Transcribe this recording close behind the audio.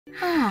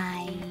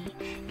Hi!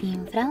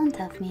 In front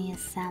of me is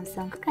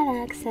Samsung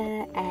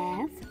Galaxy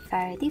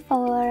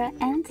F34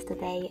 and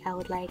today I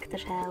would like to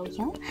show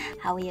you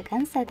how you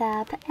can set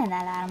up an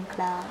alarm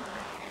clock.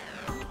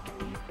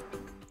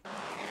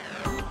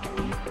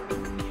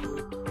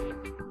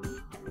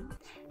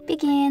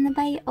 Begin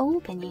by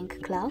opening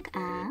Clock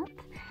app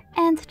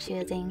and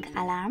choosing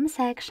Alarm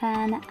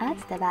section at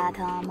the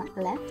bottom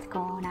left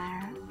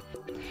corner.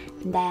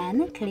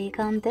 Then click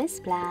on this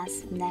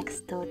plus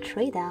next to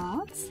 3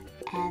 dots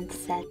and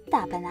set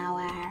up an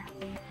hour.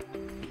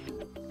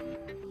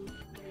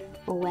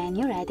 When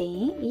you're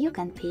ready, you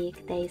can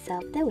pick days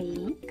of the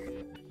week.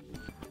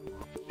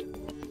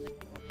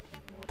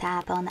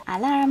 Tap on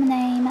alarm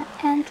name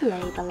and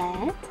label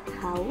it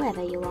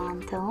however you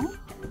want to.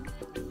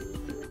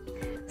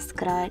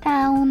 Scroll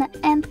down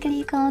and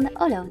click on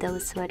all of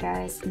those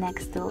switches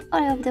next to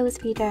all of those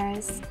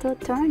features to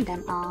turn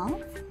them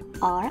off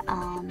or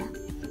on.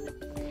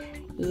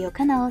 You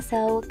can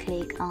also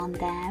click on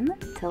them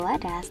to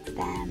adjust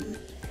them.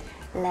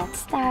 Let's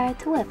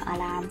start with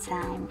alarm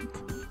sound.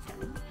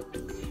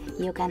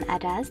 You can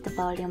adjust the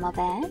volume of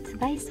it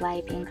by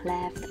swiping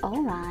left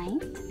or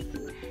right.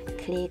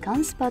 Click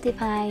on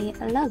Spotify,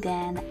 log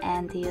in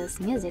and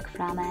use music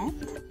from it,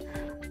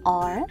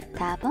 or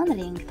tap on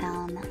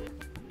ringtone.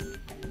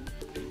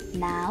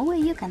 Now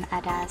you can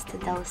adjust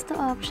those two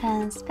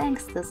options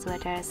thanks to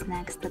switches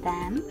next to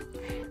them.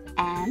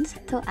 And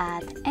to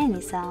add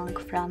any song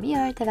from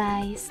your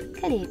device,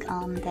 click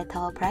on the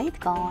top right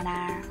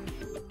corner.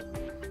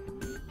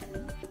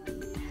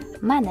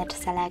 Manage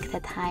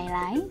selected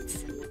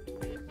highlights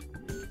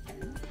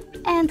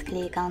and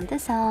click on the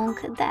song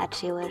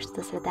that you wish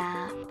to set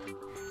up.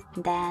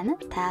 Then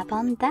tap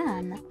on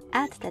Done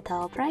at the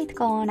top right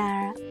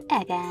corner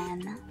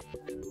again.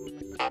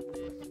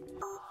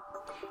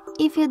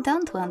 If you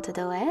don't want to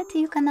do it,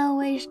 you can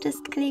always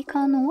just click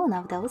on one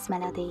of those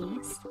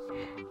melodies,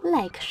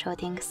 like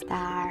Shooting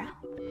Star.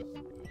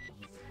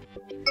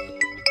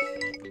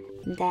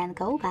 Then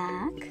go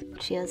back,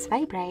 choose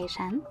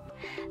Vibration,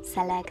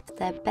 select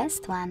the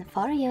best one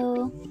for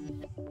you.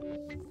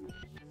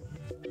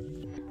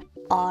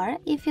 Or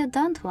if you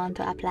don't want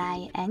to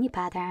apply any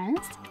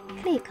patterns,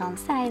 click on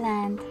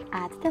Silent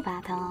at the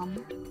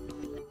bottom.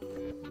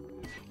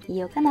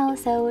 You can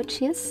also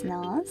choose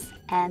Snooze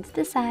and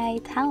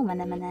decide how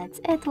many minutes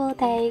it will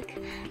take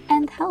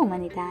and how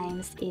many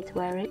times it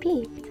will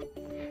repeat.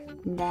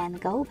 Then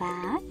go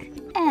back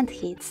and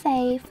hit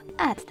Save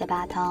at the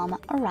bottom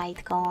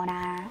right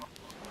corner.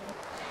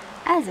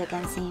 As you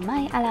can see,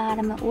 my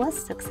alarm was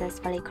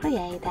successfully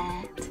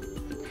created.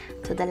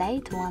 To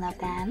delete one of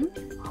them,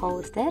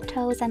 hold the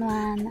chosen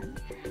one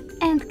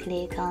and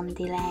click on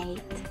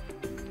Delete.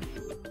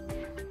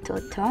 To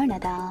turn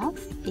it off,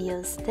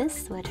 use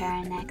this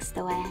switcher next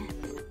to it.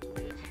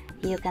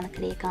 You can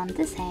click on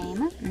the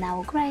same,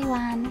 now grey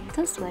one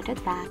to switch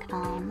it back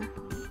on.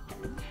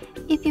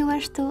 If you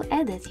wish to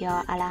edit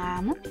your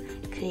alarm,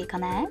 click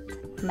on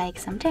it, make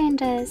some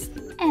changes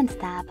and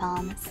tap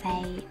on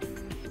Save.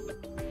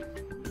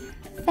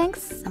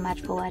 Thanks so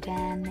much for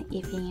watching.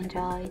 If you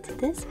enjoyed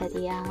this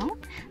video,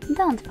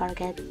 don't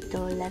forget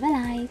to leave a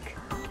like,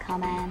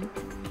 comment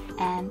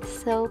and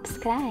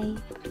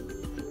subscribe.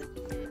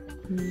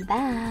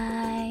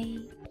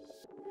 Bye!